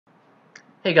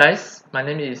Hey guys, my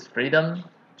name is Freedom.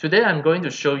 Today I'm going to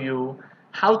show you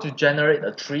how to generate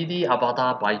a 3D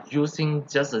avatar by using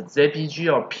just a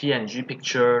JPG or PNG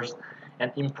pictures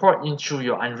and import into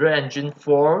your Unreal Engine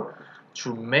 4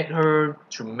 to make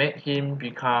him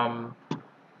become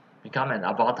an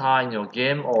avatar in your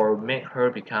game or make her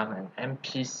become an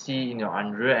NPC in your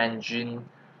Unreal Engine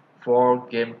 4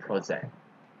 game project.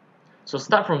 So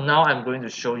start from now, I'm going to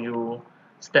show you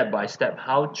step by step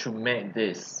how to make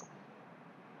this.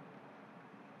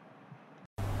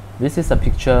 This is a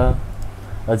picture,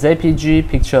 a JPG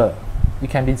picture.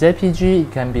 It can be JPG,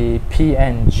 it can be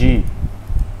PNG.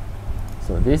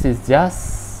 So this is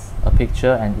just a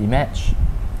picture and image.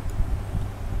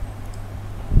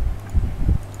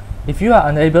 If you are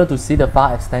unable to see the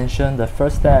file extension, the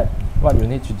first step, what you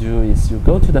need to do is you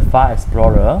go to the File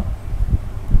Explorer,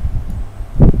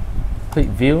 click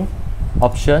View,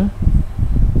 Option,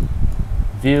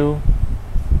 View.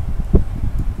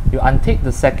 You untick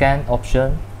the second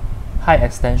option, Hide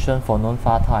extension for known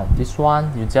file type. This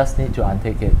one you just need to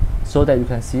untick it so that you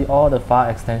can see all the file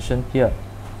extension here.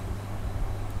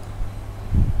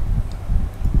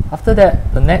 After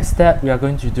that, the next step we are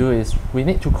going to do is we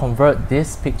need to convert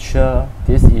this picture,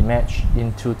 this image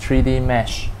into 3D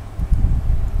mesh.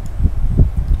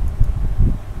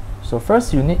 So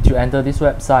first you need to enter this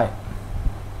website.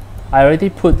 I already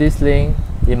put this link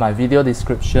in my video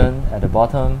description at the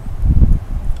bottom.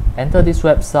 Enter this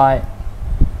website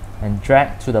and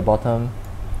drag to the bottom,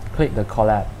 click the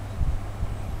collab.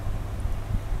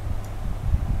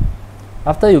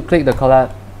 After you click the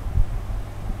collab,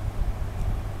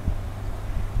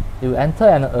 you enter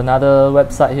another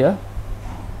website here.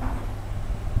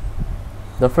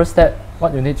 The first step,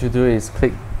 what you need to do is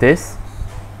click this,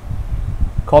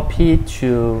 copy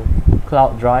to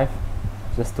cloud drive,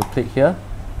 just to click here.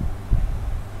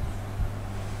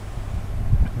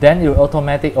 Then you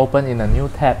automatically open in a new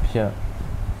tab here.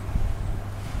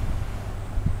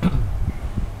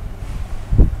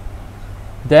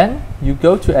 Then you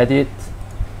go to Edit,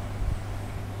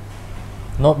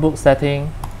 Notebook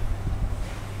Setting.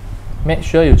 Make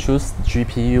sure you choose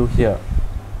GPU here.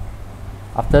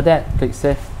 After that, click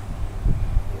Save.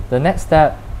 The next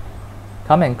step,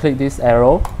 come and click this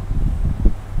arrow.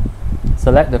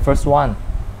 Select the first one.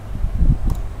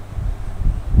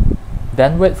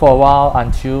 Then wait for a while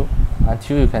until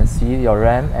you can see your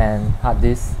RAM and hard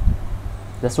disk.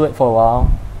 Just wait for a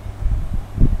while.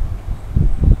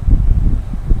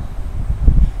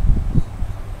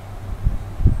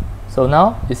 So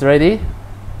now it's ready.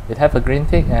 It have a green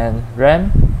tick and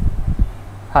RAM,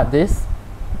 hard disk.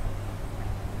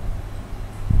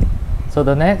 So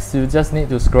the next, you just need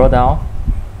to scroll down,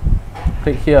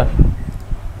 click here.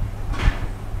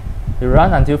 You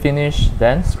run until finish,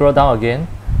 then scroll down again,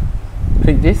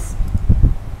 click this.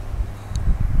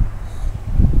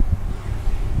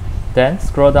 Then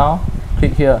scroll down,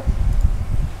 click here.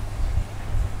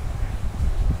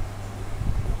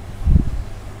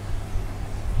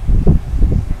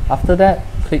 After that,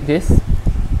 click this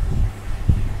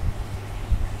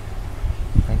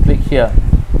and click here.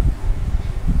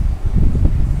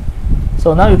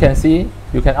 So now you can see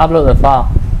you can upload the file.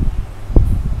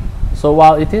 So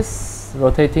while it is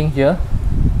rotating here,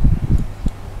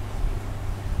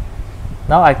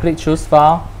 now I click choose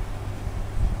file.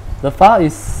 The file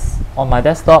is on my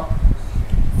desktop,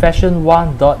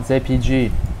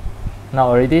 fashion1.jpg. Now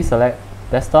already select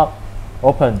desktop,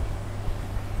 open,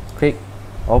 click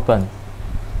open.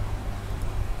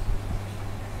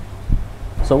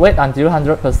 So wait until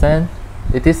 100%.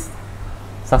 It is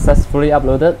successfully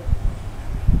uploaded.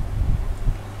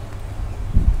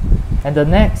 And the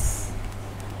next,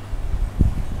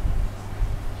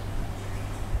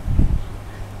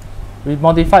 we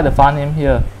modify the file name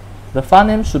here. The file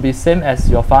name should be same as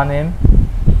your file name,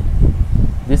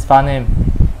 this file name.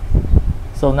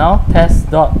 So now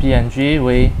test.png,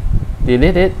 we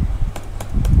delete it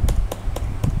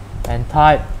and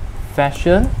type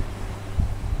fashion1.jpg.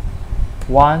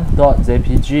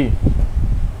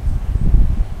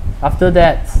 After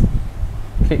that,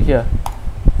 click here.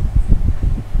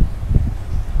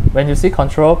 When you see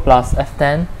Ctrl plus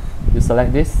F10, you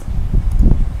select this.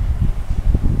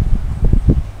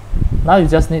 Now you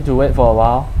just need to wait for a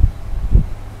while.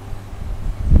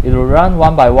 It will run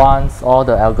one by one, all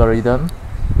the algorithm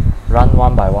run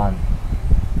one by one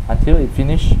until it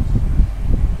finish.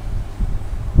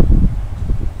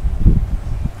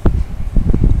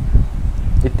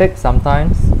 It takes some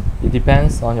time. It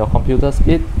depends on your computer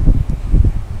speed.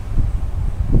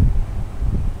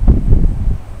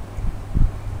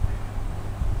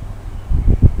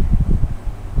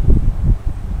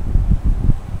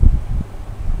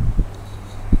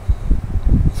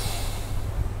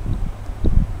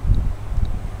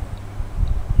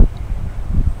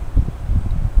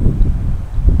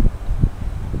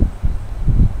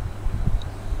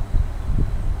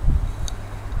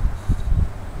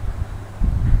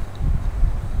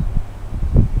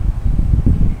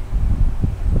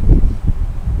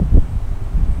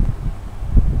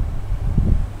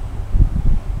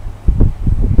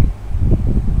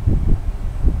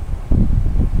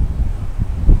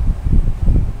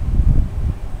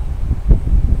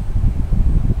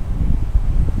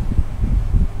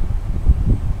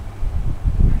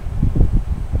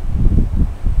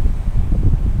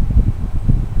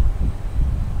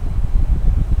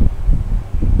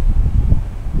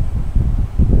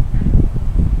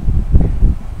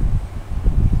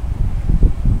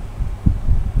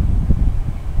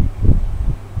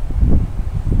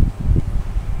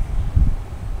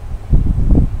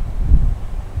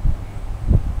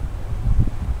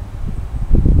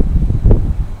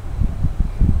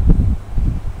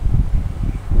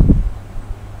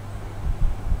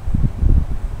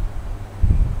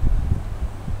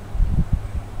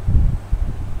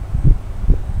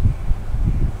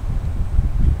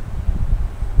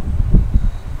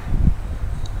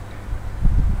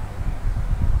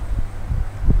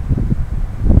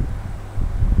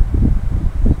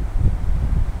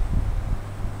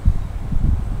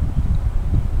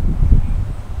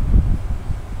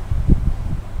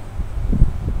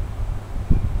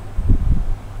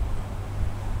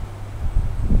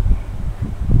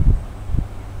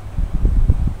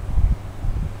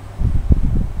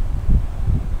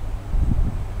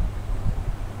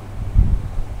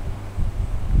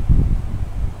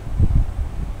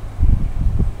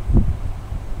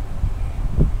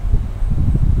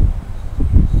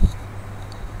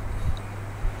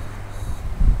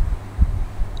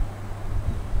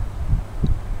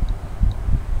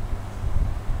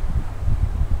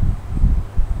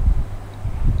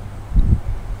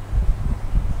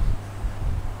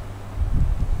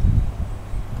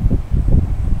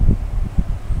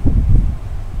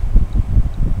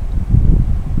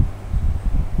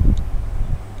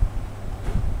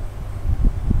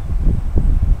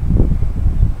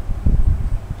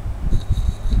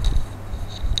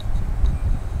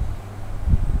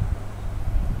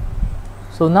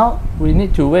 So now we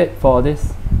need to wait for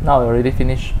this. Now already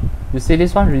finished. You see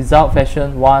this one, result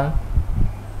fashion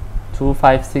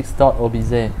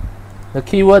 1256.obj. The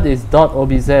keyword is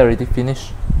 .obj already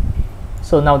finished.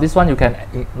 So now this one you can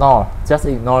ignore. Just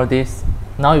ignore this.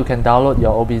 Now you can download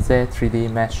your obj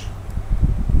 3D mesh.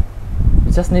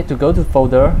 You just need to go to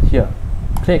folder here.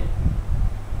 Click.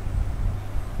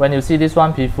 When you see this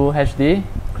one, PIFuHD,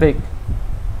 click.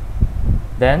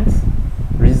 Then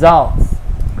results.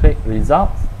 Click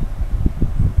results.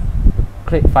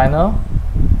 Click final.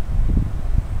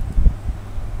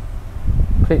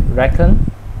 Click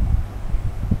reckon.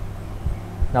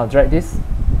 Now drag this.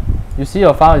 You see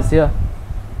your file is here.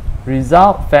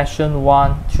 Result fashion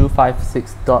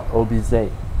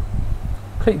 1256.obj.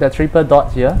 Click the triple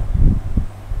dot here.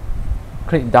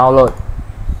 Click download.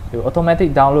 It will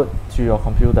automatically download to your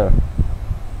computer.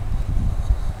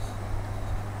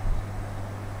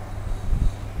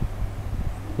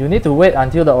 You need to wait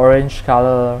until the orange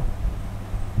color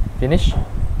finish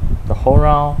the whole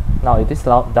round. Now it is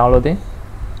downloading.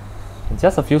 In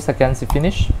just a few seconds it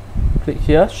finish. Click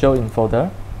here, show in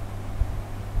folder.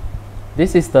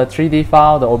 This is the 3D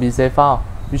file, the obj file.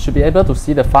 You should be able to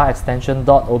see the file extension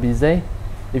 .obj.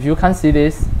 If you can't see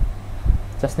this,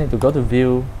 just need to go to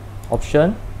view,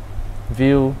 option,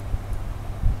 view.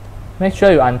 Make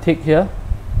sure you untick here,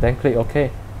 then click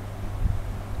OK.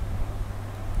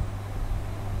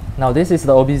 Now this is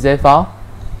the obj file.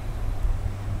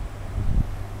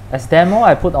 As demo,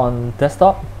 I put on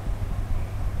desktop.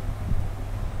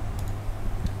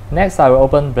 Next, I will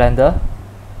open Blender.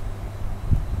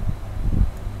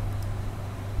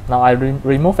 Now I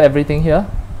remove everything here.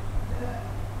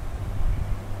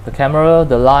 The camera,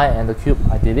 the light, and the cube.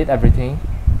 I delete everything.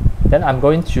 Then I'm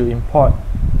going to import.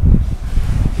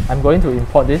 I'm going to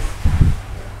import this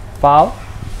file.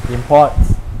 Import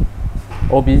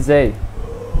obj.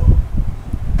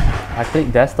 I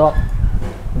click desktop.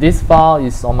 This file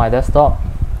is on my desktop.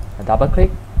 I double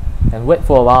click and wait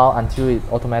for a while until it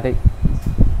automatic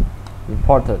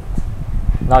imported.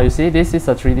 Now you see this is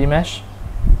a 3D mesh.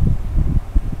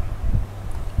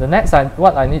 The next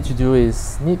what I need to do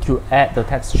is need to add the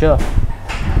texture.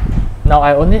 Now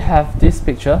I only have this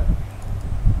picture.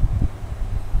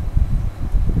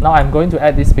 Now I'm going to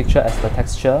add this picture as the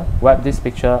texture, wrap this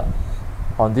picture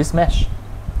on this mesh.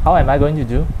 How am I going to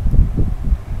do?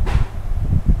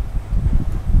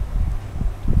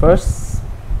 First,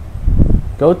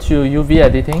 go to UV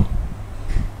editing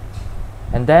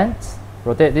and then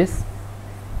rotate this.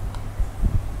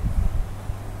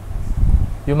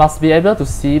 You must be able to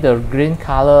see the green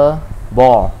color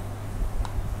ball.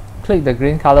 Click the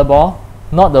green color ball,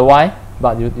 not the Y,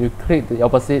 but you click the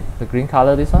opposite, the green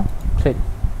color, this one. Click.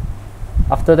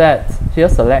 After that, here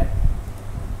select.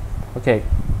 Okay.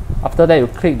 After that, you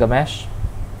click the mesh.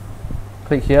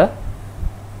 Click here.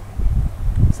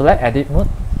 Select edit mode.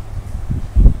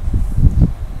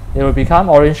 It will become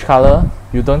orange color.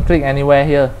 You don't click anywhere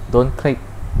here. Don't click.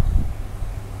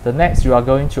 The next, you are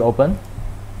going to open.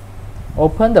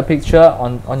 Open the picture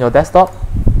on your desktop.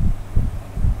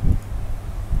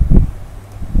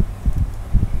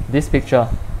 This picture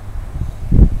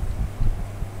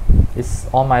is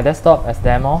on my desktop as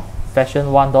demo,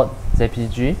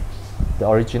 fashion1.jpg, the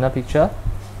original picture.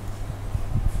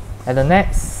 And the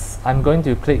next, I'm going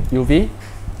to click UV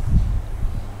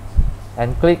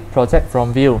and click project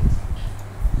from view.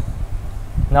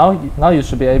 Now you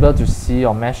should be able to see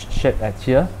your mesh shape at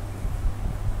here.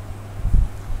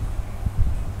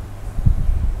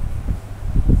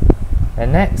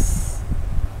 And next,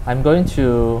 I'm going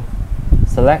to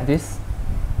select this,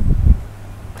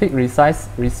 click resize,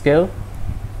 rescale.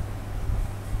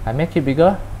 I make it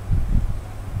bigger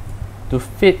to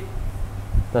fit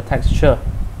the texture.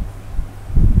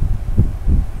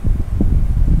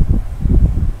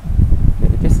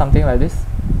 It is something like this.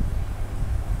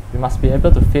 You must be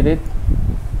able to fit it.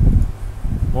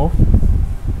 Move.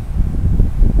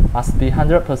 Must be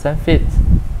 100% fit.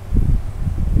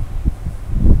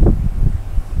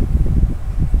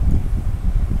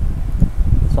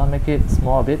 So I make it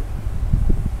small a bit.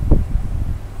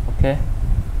 Okay.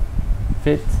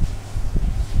 Fit.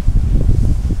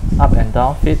 Up and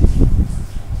down, fit.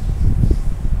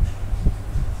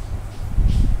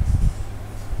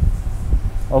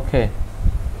 Okay.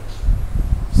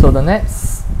 So the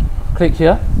next, click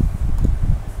here.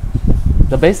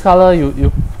 The base color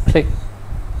you click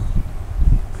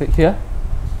here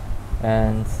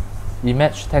and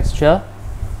image texture.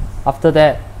 After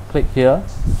that, click here.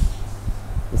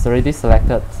 It's already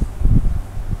selected.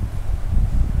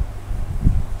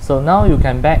 So now you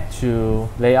can back to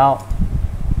layout.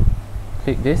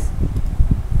 Click this.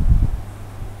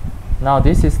 Now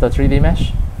this is the 3D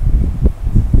mesh.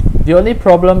 The only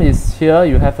problem is here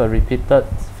you have a repeated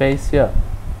face here.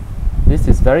 This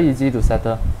is very easy to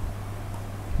settle.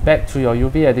 Back to your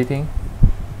UV editing.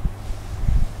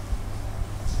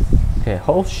 Okay,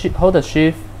 hold the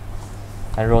shift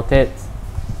and rotate.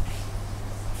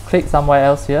 Click somewhere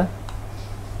else here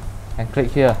and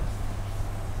click here.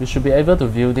 You should be able to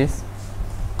view this.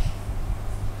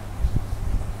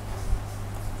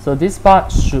 So this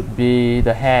part should be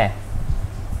the hair.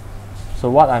 So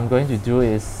what I'm going to do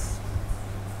is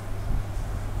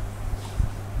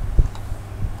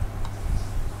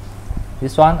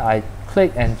this one, I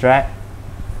click and drag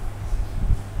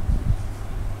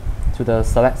to the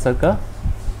select circle.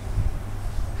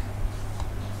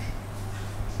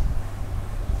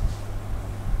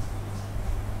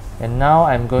 And now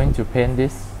I'm going to paint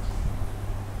this.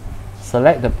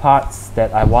 Select the parts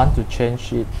that I want to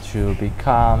change it to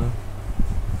become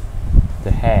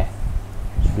the hair.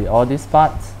 It should be all these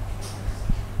parts.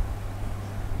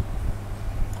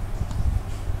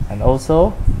 And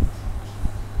also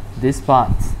this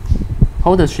part.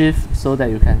 Hold the shift so that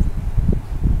you can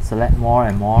select more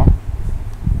and more.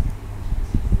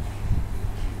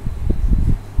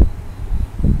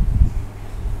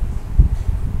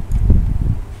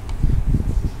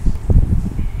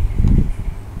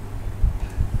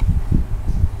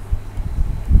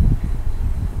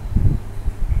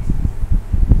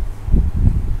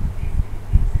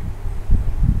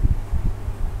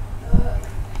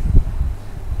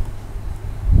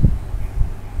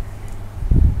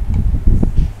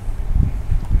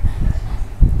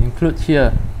 Include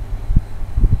here.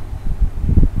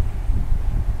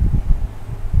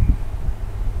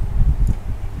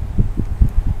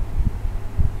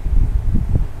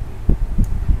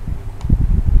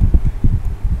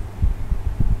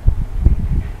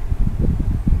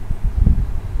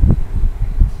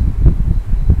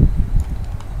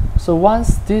 So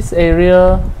once this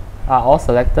area are all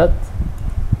selected,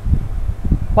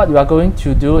 what you are going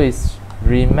to do is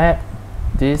remap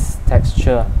this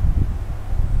texture.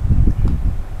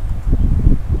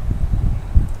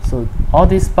 So all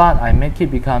this part I make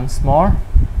it become small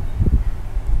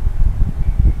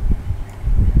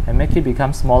and make it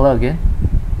become smaller again.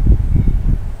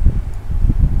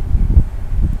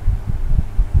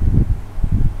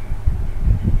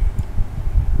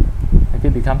 Make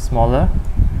it become smaller,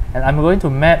 and I'm going to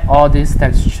map all this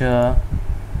texture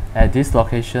at this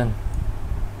location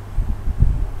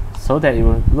so that it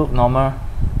will look normal.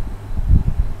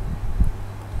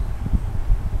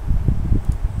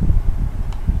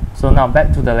 So now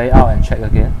back to the layout and check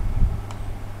again.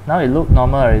 Now it looks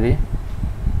normal already.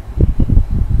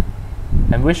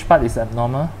 And which part is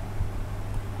abnormal?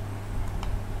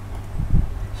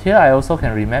 Here I also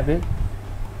can remap it.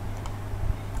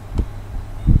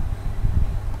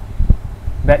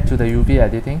 Back to the UV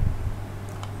editing.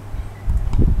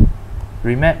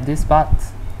 Remap this part.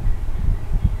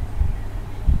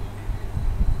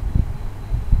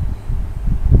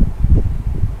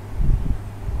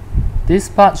 This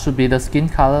part should be the skin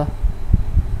color.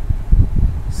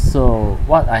 So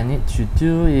what I need to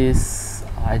do is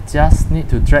I just need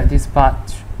to drag this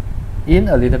part in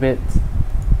a little bit,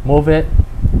 move it.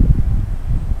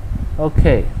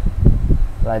 Okay,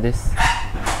 like this.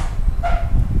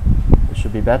 It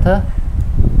should be better.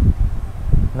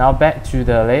 Now back to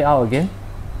the layout again.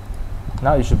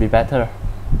 Now it should be better.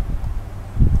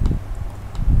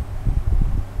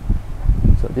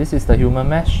 So this is the human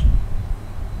mesh.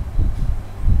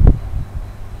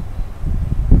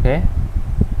 Okay,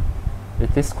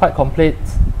 it is quite complete.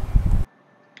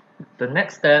 The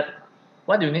next step,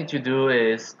 what you need to do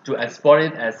is to export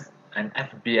it as an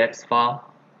FBX file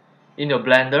in your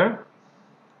Blender.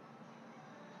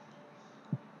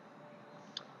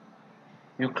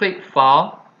 You click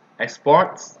File,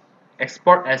 Export,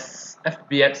 Export as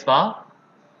FBX file,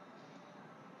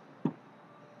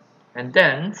 and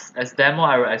then as demo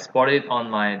I will export it on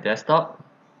my desktop.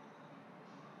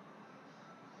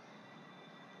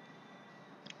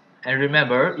 And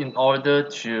remember, in order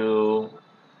to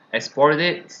export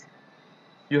it,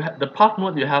 the path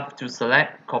mode you have to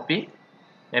select copy,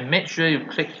 and make sure you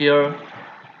click here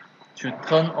to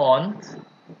turn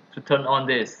on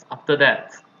this. After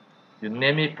that, you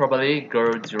name it properly,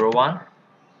 girl01.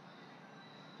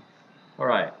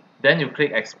 Alright, then you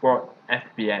click export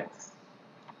FBX.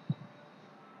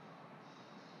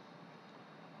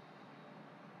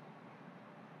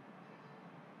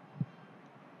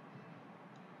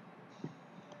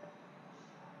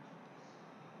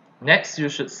 Next, you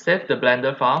should save the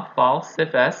Blender file,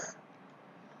 save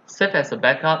as a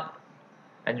backup,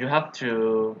 and you have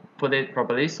to put it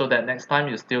properly so that next time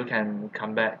you still can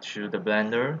come back to the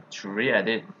Blender to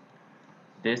re-edit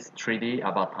this 3D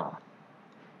avatar.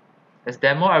 As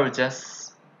demo, I will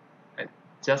just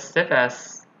save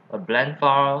as a blend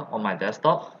file on my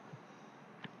desktop.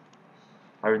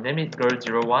 I will name it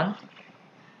girl01,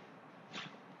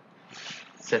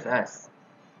 save as.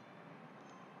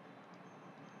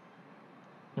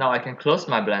 Now I can close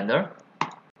my Blender.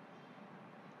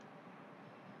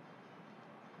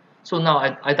 So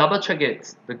now I double check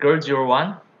it, the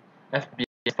girl01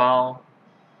 FBX file.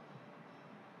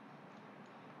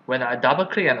 When I double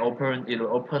click and open, it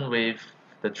will open with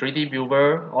the 3D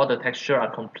viewer, all the texture are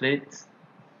complete.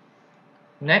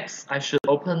 Next, I should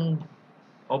open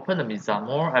the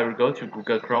Mixamo. I will go to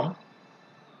Google Chrome.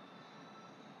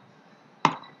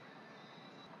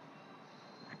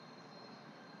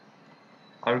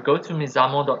 I will go to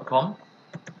mixamo.com.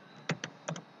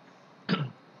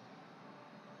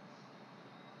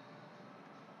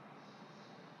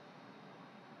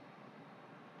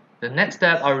 The next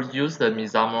step, I will use the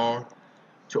Mixamo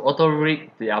to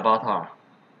auto-rig the avatar.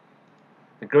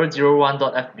 The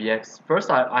girl01.fbx.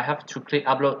 First, I have to click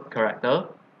upload character.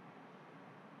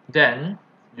 Then,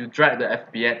 you drag the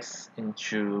FBX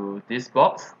into this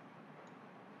box.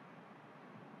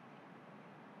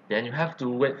 Then you have to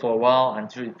wait for a while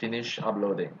until it finishes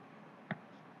uploading.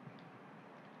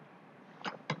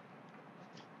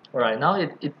 Alright, now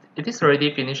it is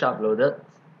already finished uploaded.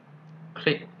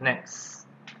 Click next.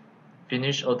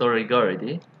 Finish auto rig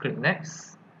already. Click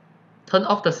next. Turn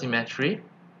off the symmetry.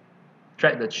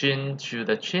 Drag the chin to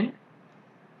the chin,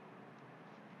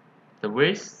 the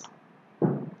waist,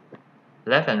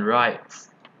 left and right,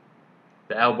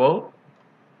 the elbow,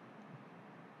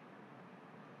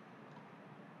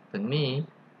 the knee,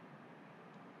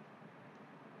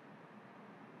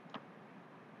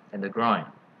 and the groin.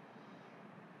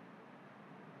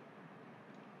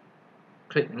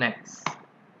 Click next.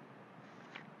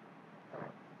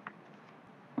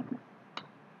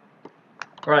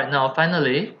 Alright, now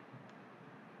finally,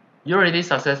 you already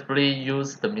successfully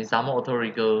used the Mixamo Auto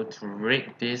Rigger to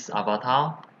rig this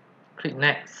avatar. Click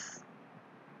next.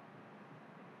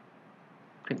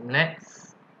 Click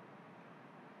next.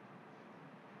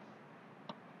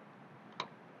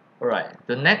 Alright,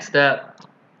 the next step,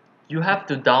 you have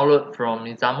to download from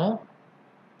Mixamo.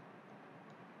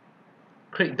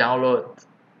 Click download.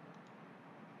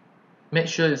 Make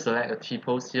sure you select a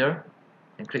T-pose here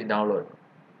and click download.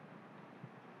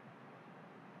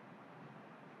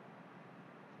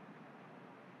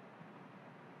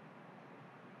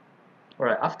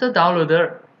 Alright, after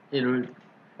downloaded, it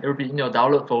will be in your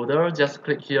download folder. Just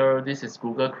click here. This is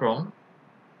Google Chrome.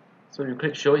 So you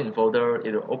click show in folder,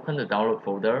 it will open the download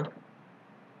folder.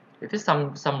 It is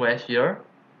somewhere here.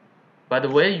 By the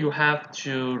way, you have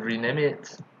to rename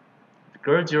it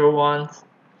girl01.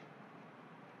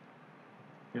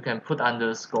 You can put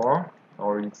underscore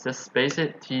or you just space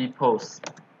it T-pose.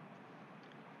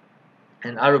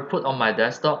 And I will put on my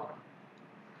desktop.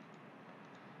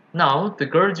 Now the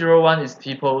girl01 is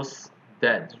T-pose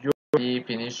that you already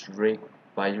finished rig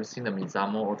by using the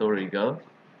Mixamo Auto Rigger.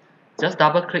 Just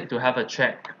double click to have a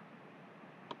check.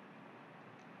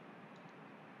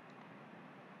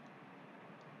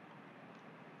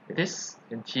 It is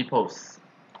in T-pose.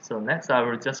 So next I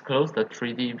will just close the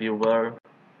 3D viewer.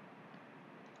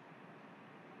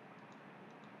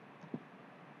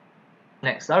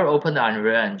 Next I will open the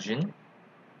Unreal Engine,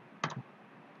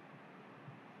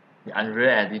 the Unreal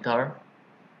Editor.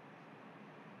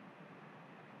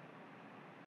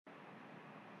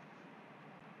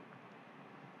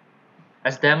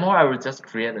 As demo, I will just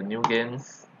create a new game.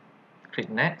 Click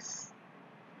next.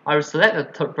 I will select the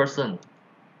third person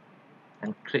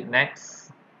and click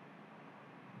next.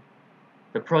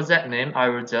 The project name, I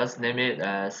will just name it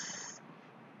as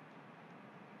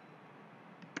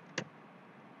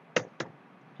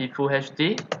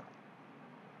PIFuHD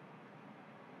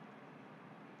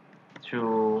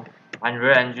to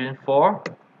Unreal Engine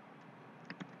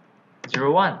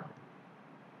 4.01.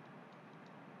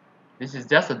 This is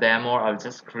just a demo. I'll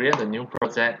just create a new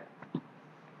project.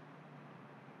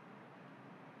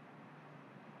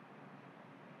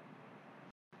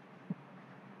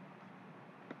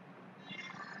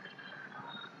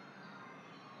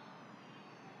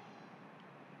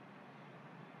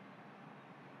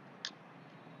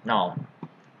 Now,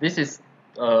 this is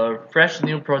a fresh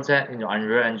new project in your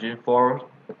Unreal Engine 4,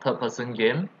 a third-person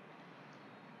game.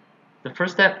 The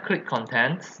first step, click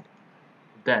Contents.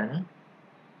 Then,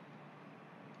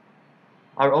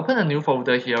 I'll open a new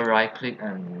folder here, right click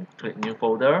and click New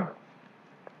Folder.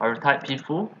 I'll type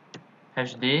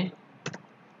PIFuHD.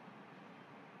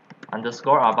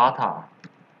 underscore avatar,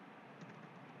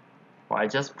 or I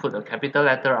just put a capital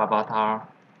letter avatar,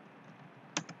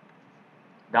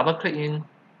 double click in.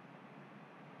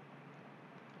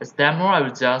 As demo, I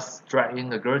will just drag in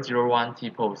the girl01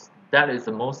 t-pose. That is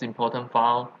the most important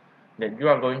file that you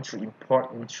are going to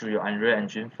import into your Unreal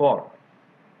Engine 4.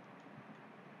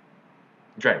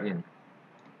 Drag in.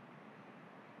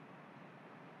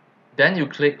 Then you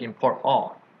click import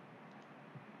all.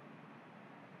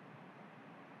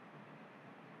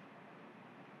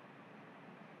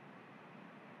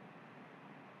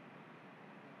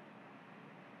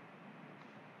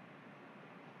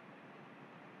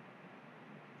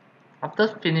 After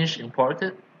finish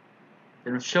imported,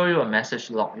 it will show you a message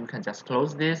log. You can just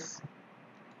close this.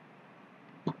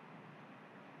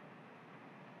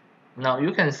 Now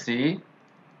you can see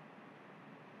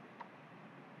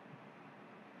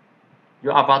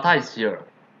your avatar is here.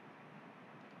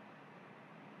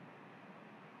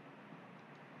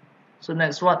 So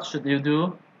next, what should you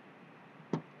do?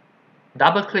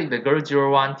 Double click the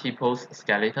girl01 t-pose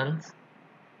skeletons,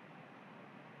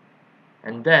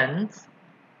 and then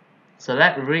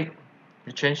select rig.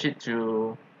 You change it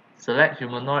to select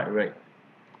humanoid rig.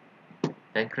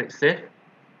 Then click save.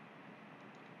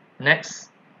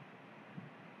 Next,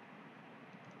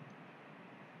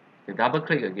 you double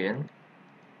click again.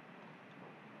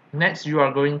 Next, you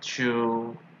are going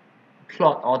to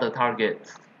plot all the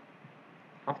targets.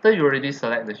 After you already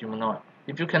select the humanoid,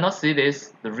 if you cannot see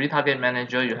this, the retarget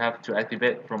manager you have to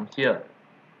activate from here.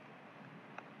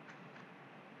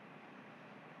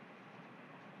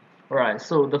 Alright,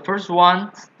 so the first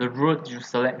one, the root you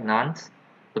select none,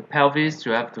 the pelvis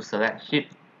you have to select hip,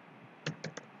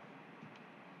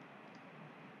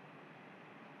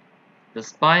 the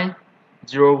spine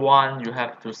 01 you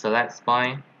have to select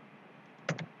spine.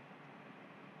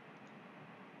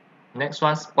 Next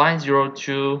one, spine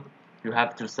 02 you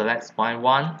have to select spine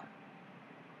 1.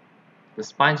 The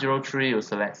spine 03 you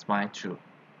select spine 2.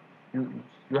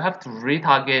 You have to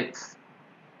retarget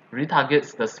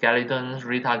the skeletons,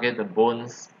 retarget the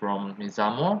bones from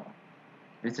Mixamo.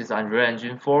 This is Unreal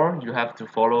Engine 4. You have to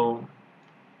follow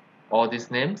all these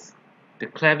names. The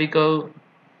clavicle,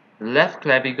 left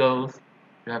clavicle,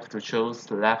 you have to choose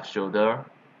the left shoulder.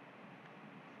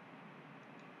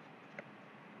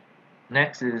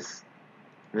 Next is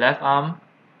left arm.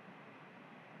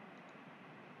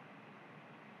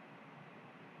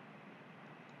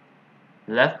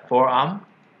 Left forearm.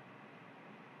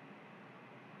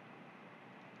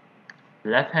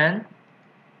 Left hand.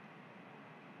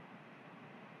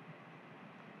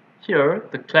 Here,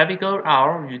 the clavicle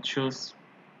R, you choose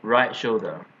right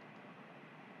shoulder.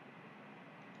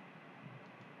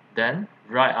 Then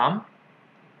right arm,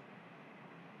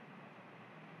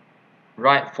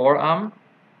 right forearm.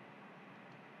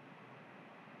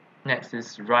 Next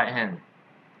is right hand.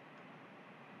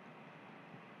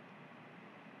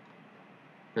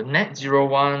 The neck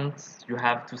 01, you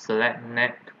have to select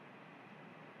neck.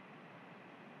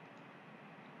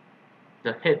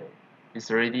 The hip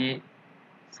is already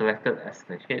selected as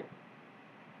the hip.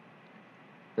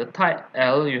 The type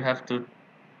L, you have to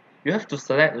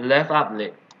select left up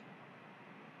leg.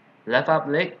 Left up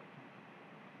leg.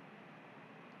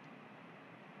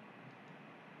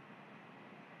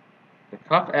 The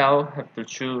cuff L have to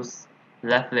choose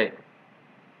left leg.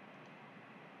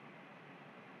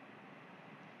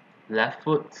 Left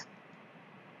foot.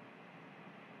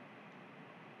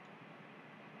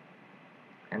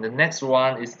 And the next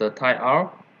one is the type R,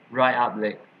 right up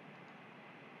leg.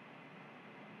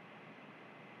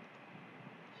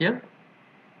 Here,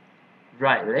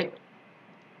 right leg.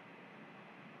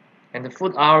 And the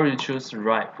foot R, you choose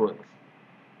right foot.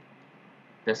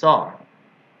 That's all.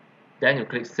 Then you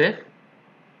click save.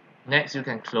 Next, you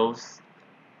can close.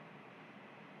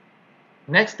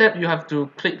 Next step, you have to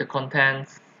click the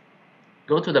contents.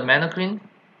 Go to the mannequin,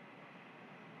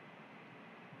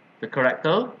 the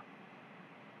character,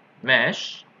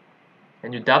 mesh,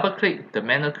 and you double click the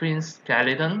mannequin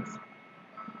skeleton.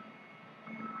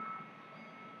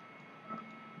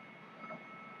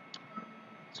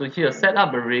 So here, set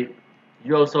up a rig.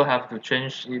 You also have to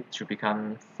change it to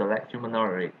become select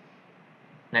humanoid rig.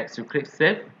 Next, you click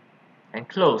save and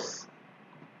close.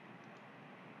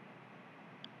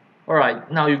 Alright,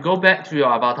 now you go back to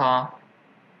your avatar,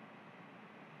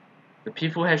 the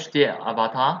PIFuHD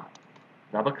avatar,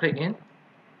 double click in,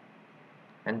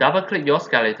 and double click your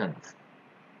skeletons.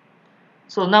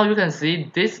 So now you can see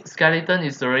this skeleton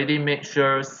is already made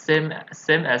sure same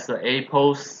as the A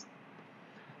pose.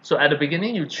 So at the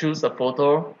beginning you choose a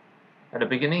photo. At the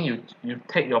beginning you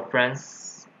take your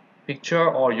friend's picture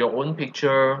or your own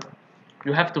picture.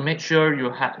 you have to make sure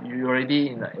you're already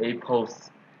in the A pose.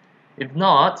 If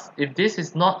not, if this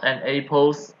is not an A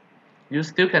pose, you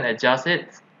still can adjust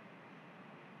it.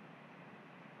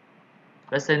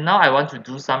 Let's say now I want to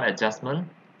do some adjustment.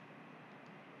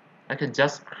 I can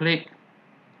just click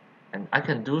and I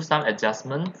can do some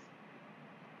adjustment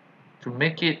to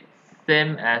make it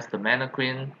same as the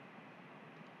mannequin.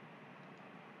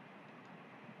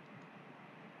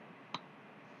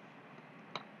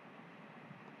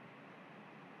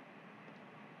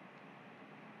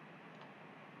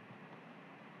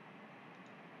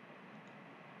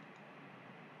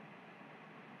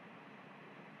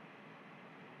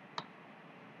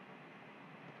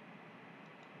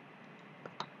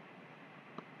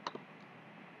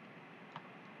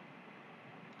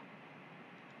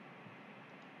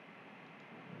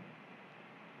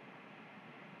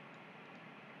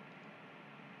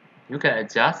 You can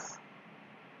adjust.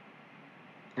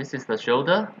 This is the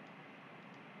shoulder.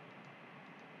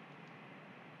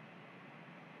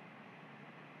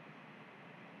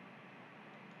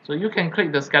 So you can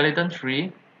click the skeleton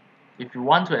tree if you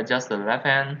want to adjust the left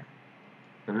hand,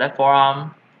 the left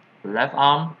forearm, the left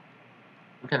arm.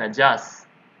 You can adjust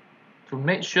to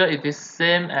make sure it is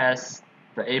same as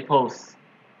the A pose.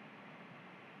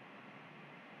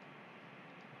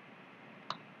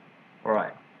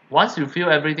 Alright, once you feel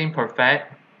everything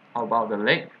perfect, how about the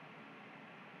leg?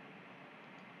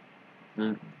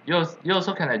 You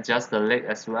also can adjust the leg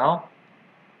as well.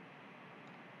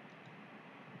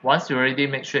 Once you already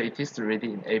make sure it is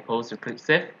already in A pose, you click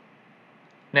save.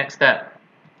 Next step,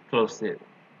 close it.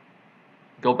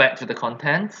 Go back to the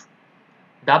contents,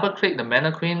 double click the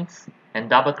mannequins and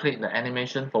double click the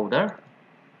animation folder.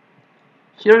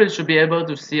 Here you should be able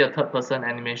to see a third person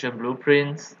animation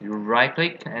blueprint. You right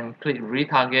click and click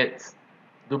retarget,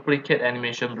 duplicate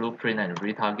animation blueprint and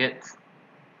retarget.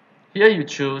 Here you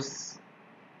choose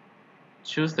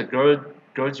the girl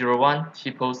 01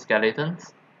 T-pose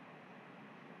skeletons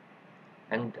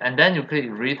and then you click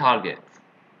retarget.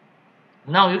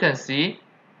 Now you can see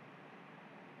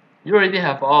you already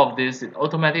have all of this. It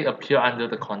automatically appear under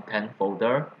the content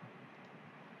folder.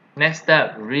 Next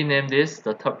step, rename this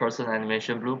the third person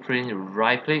animation blueprint. You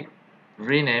right click,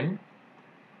 rename,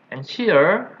 and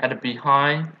here at the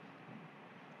behind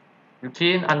you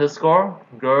key in underscore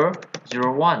girl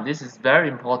 01. This is very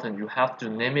important. You have to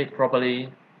name it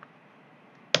properly.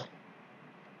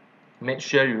 Make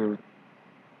sure you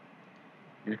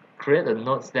create the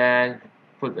notes there,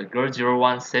 put the girl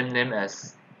 01 same name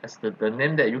as the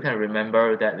name that you can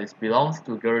remember that it belongs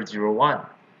to girl 01.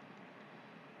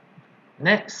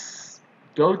 Next,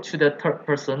 go to the third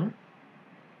person.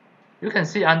 You can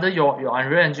see under your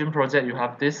Unreal Engine project you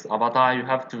have this avatar. You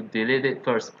have to delete it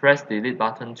first. Press delete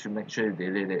button to make sure you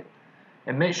delete it.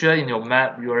 And make sure in your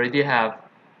map you already have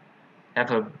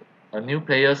a new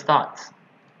player start.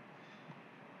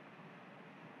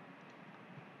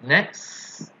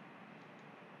 Next,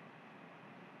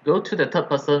 go to the third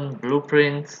person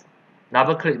blueprint,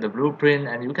 double click the blueprint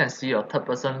and you can see your third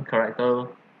person character.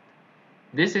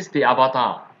 This is the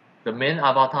avatar, the main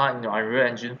avatar in your Unreal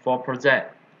Engine 4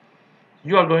 project.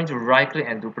 You are going to right click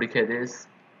and duplicate this.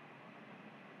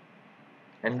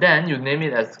 And then you name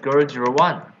it as girl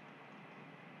 01.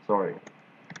 Sorry.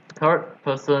 Third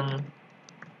person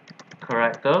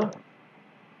character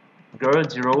girl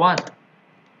 01.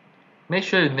 Make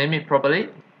sure you name it properly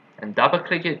and double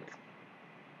click it.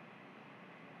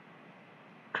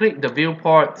 Click the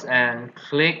viewport and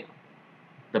click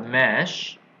the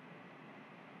mesh.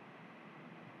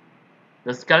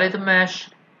 The skeleton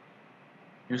mesh,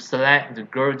 you select the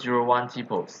girl 01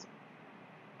 T-pose.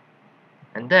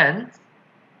 And then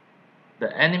the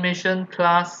animation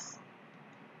class,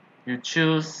 you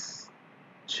choose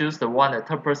the one at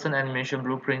third person animation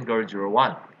blueprint girl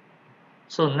 01.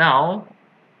 So now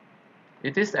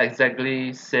it is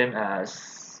exactly same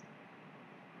as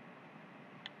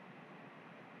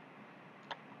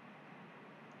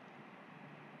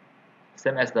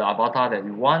the avatar that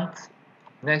you want.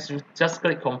 Next, you just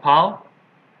click compile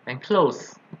and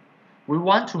close. We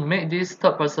want to make this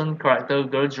third person character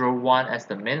girl 01 as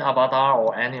the main avatar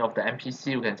or any of the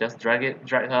NPC. You can just drag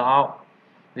her out.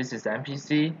 This is the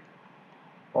NPC.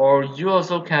 Or you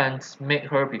also can make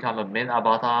her become a main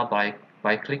avatar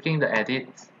by clicking the edit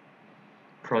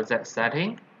project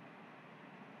setting.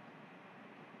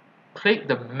 Click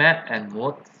the map and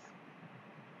modes.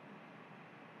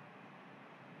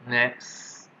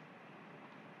 Next,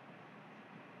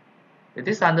 it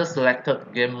is under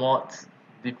selected game modes.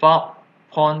 Default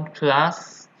pawn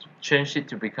class, change it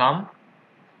to become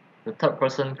the third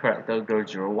person character girl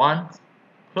 01.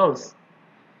 Close.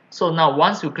 So now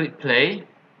once you click play,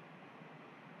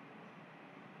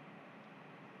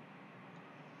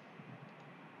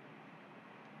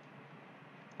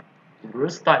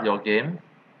 restart your game.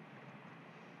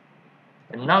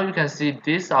 And now you can see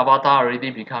this avatar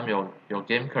already become your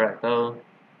game character.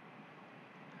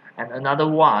 And another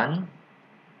one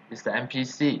is the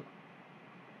NPC.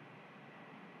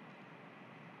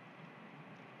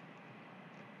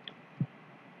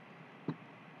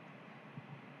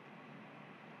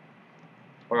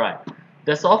 Alright,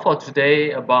 that's all for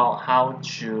today about how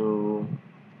to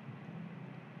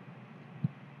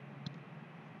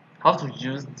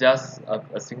use just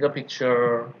a single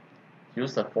picture,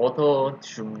 use a photo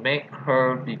to make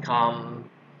her become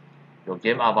your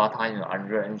game avatar in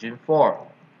Unreal Engine 4.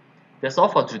 That's all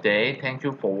for today. Thank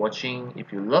you for watching.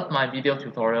 If you love my video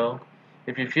tutorial,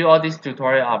 if you feel all these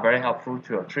tutorials are very helpful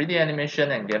to your 3D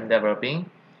animation and game developing,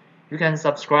 you can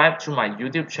subscribe to my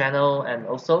YouTube channel and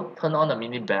also turn on the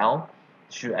mini bell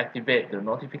to activate the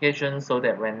notification so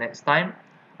that when next time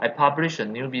I publish a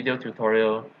new video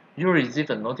tutorial, you receive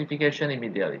a notification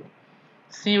immediately.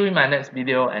 See you in my next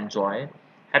video. Enjoy.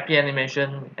 Happy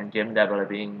animation and game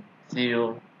developing. See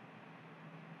you.